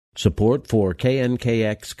Support for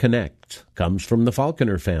KNKX Connects comes from the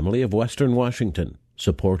Falconer family of Western Washington,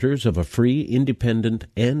 supporters of a free, independent,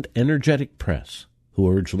 and energetic press,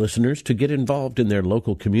 who urge listeners to get involved in their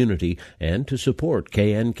local community and to support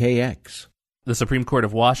KNKX. The Supreme Court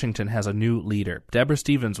of Washington has a new leader. Debra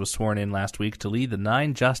Stephens was sworn in last week to lead the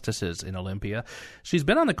 9 justices in Olympia. She's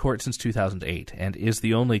been on the court since 2008 and is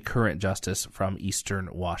the only current justice from Eastern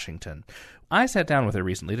Washington. I sat down with her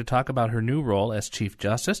recently to talk about her new role as Chief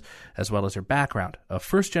Justice, as well as her background, a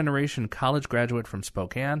first-generation college graduate from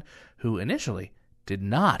Spokane who initially did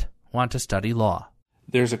not want to study law.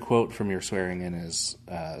 There's a quote from your swearing in as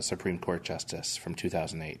Supreme Court Justice from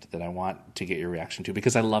 2008 that I want to get your reaction to,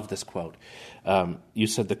 because I love this quote. You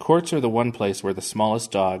said, "The courts are the one place where the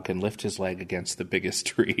smallest dog can lift his leg against the biggest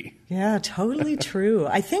tree." Yeah, totally true.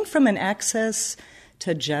 I think from an access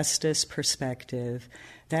to justice perspective,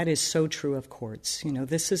 that is so true of courts. You know,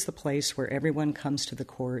 this is the place where everyone comes to the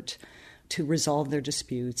court to resolve their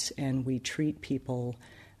disputes, and we treat people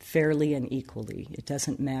fairly and equally. It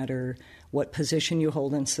doesn't matter what position you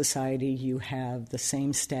hold in society, you have the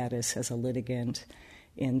same status as a litigant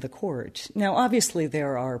in the court. Now, obviously,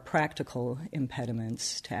 there are practical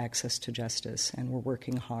impediments to access to justice, and we're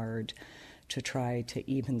working hard to try to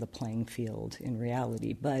even the playing field in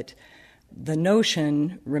reality. But the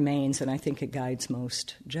notion remains, and I think it guides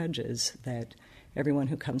most judges, that everyone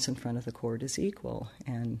who comes in front of the court is equal.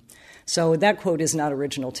 And so that quote is not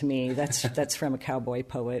original to me. That's from a cowboy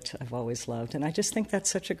poet I've always loved, and I just think that's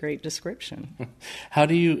such a great description. How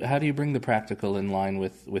do you bring the practical in line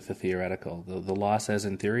with the theoretical? The law says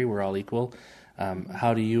in theory we're all equal.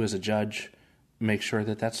 How do you as a judge make sure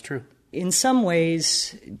that that's true? In some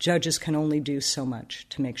ways, judges can only do so much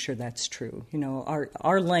to make sure that's true. You know,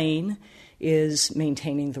 our lane is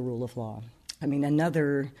maintaining the rule of law. I mean,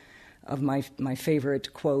 another of my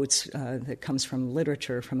favorite quotes that comes from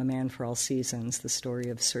literature, from A Man for All Seasons, the story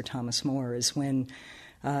of Sir Thomas More, is when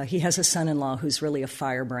he has a son-in-law who's really a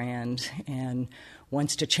firebrand and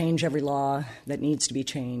wants to change every law that needs to be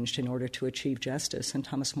changed in order to achieve justice. And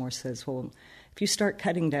Thomas More says, well, if you start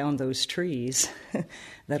cutting down those trees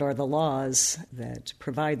that are the laws that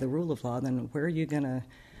provide the rule of law, then where are you going to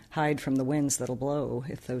hide from the winds that'll blow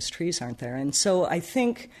if those trees aren't there? And so I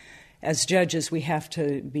think as judges, we have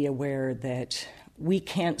to be aware that we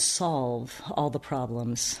can't solve all the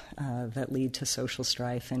problems that lead to social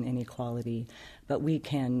strife and inequality, but we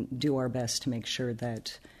can do our best to make sure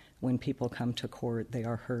that when people come to court, they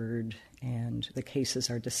are heard and the cases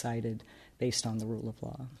are decided based on the rule of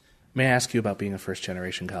law. May I ask you about being a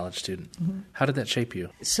first-generation college student? Mm-hmm. How did that shape you?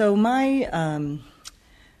 So my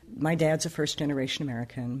dad's a first-generation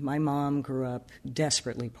American. My mom grew up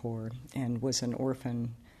desperately poor and was an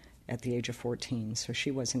orphan at the age of 14, so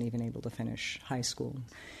she wasn't even able to finish high school.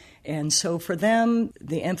 And so for them,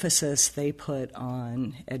 the emphasis they put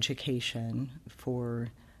on education for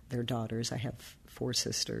their daughters, I have 4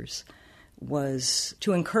 sisters, was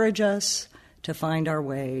to encourage us to find our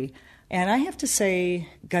way. And I have to say,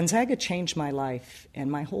 Gonzaga changed my life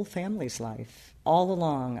and my whole family's life. All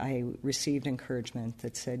along, I received encouragement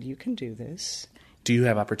that said, you can do this. Do you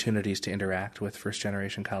have opportunities to interact with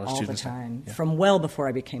first-generation college students? All the time. Yeah. From well before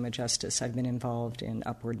I became a justice, I've been involved in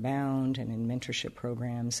Upward Bound and in mentorship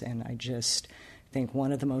programs, and I just think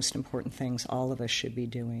one of the most important things all of us should be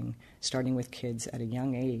doing, starting with kids at a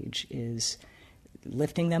young age, is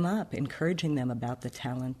lifting them up, encouraging them about the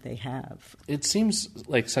talent they have. It seems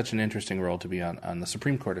like such an interesting role to be on the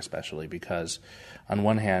Supreme Court, especially because on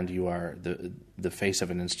one hand you are the face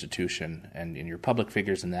of an institution, and you're public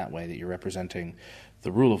figures in that way, that you're representing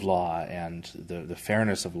the rule of law and the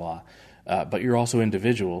fairness of law, but you're also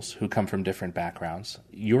individuals who come from different backgrounds.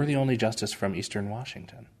 You're the only justice from Eastern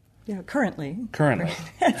Washington. Yeah, currently.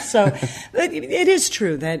 So it is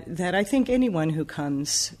true that I think anyone who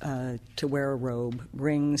comes to wear a robe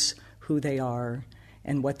brings who they are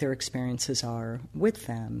and what their experiences are with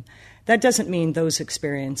them. That doesn't mean those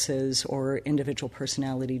experiences or individual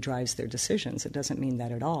personality drives their decisions. It doesn't mean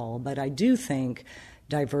that at all. But I do think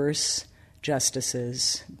diverse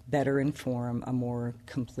justices better inform a more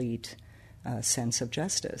complete sense of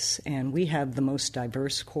justice. And we have the most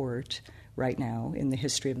diverse court right now in the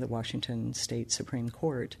history of the Washington State Supreme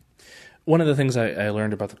Court. One of the things I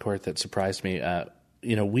learned about the court that surprised me,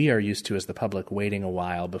 we are used to, as the public, waiting a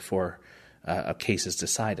while before a case is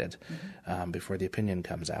decided, before the opinion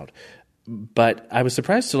comes out. But I was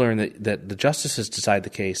surprised to learn that the justices decide the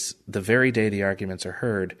case the very day the arguments are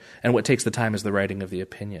heard, and what takes the time is the writing of the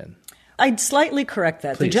opinion. I'd slightly correct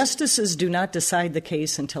that. Please. The justices do not decide the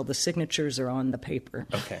case until the signatures are on the paper.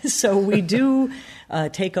 Okay. So we do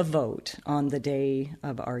take a vote on the day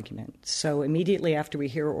of argument. So immediately after we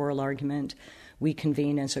hear oral argument, we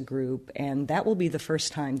convene as a group, and that will be the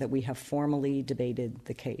first time that we have formally debated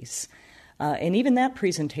the case. And even that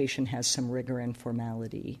presentation has some rigor and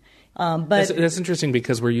formality. But that's interesting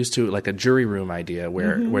because we're used to like a jury room idea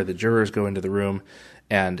where the jurors go into the room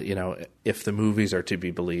and, if the movies are to be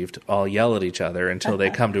believed, all yell at each other until they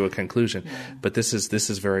come to a conclusion. Yeah. But this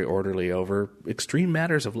is very orderly over extreme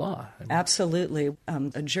matters of law. Absolutely.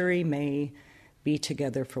 A jury may be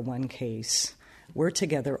together for one case. We're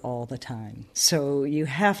together all the time. So you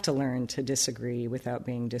have to learn to disagree without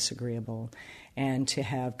being disagreeable and to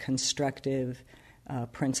have constructive,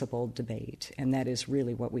 principled debate. And that is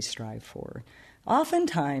really what we strive for.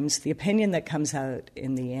 Oftentimes, the opinion that comes out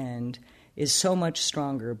in the end is so much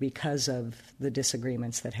stronger because of the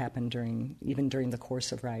disagreements that happen during the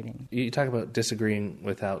course of writing. You talk about disagreeing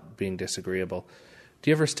without being disagreeable. Do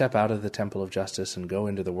you ever step out of the temple of justice and go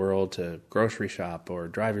into the world to grocery shop or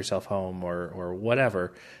drive yourself home or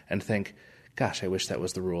whatever and think, gosh, I wish that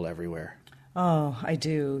was the rule everywhere? Oh, I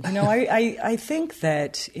do. I think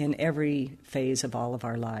that in every phase of all of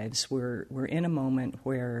our lives, we're in a moment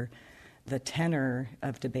where the tenor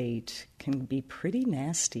of debate can be pretty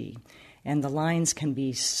nasty, and the lines can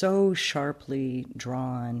be so sharply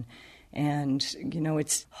drawn. And,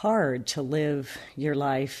 it's hard to live your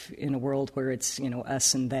life in a world where it's,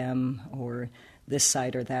 us and them or this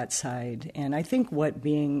side or that side. And I think what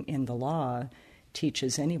being in the law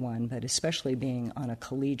teaches anyone, but especially being on a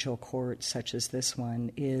collegial court such as this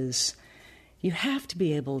one, is you have to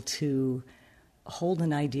be able to hold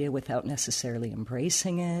an idea without necessarily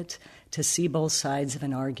embracing it, to see both sides of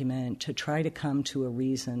an argument, to try to come to a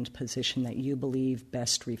reasoned position that you believe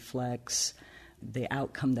best reflects the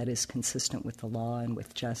outcome that is consistent with the law and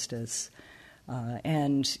with justice.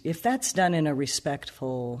 And if that's done in a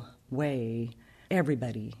respectful way,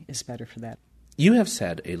 everybody is better for that. You have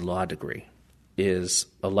said a law degree is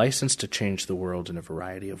a license to change the world in a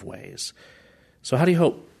variety of ways. So how do you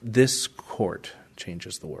hope this court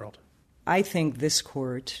changes the world? I think this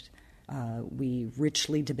court, we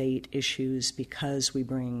richly debate issues because we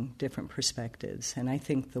bring different perspectives. And I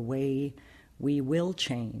think the way we will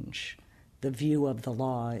change the view of the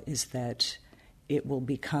law is that it will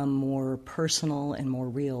become more personal and more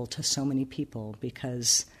real to so many people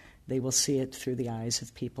because they will see it through the eyes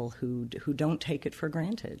of people who don't take it for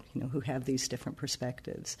granted, who have these different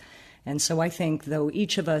perspectives. And so I think though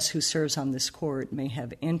each of us who serves on this court may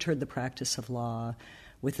have entered the practice of law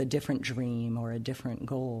with a different dream or a different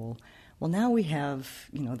goal, well, now we have,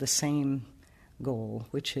 the same goal,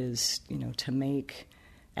 which is, to make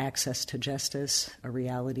access to justice a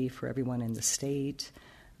reality for everyone in the state,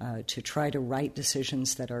 to try to write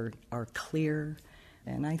decisions that are clear.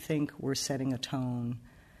 And I think we're setting a tone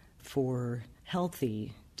for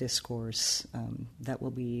healthy discourse that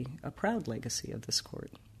will be a proud legacy of this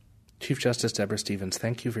court. Chief Justice Debra Stephens,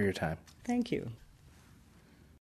 thank you for your time. Thank you.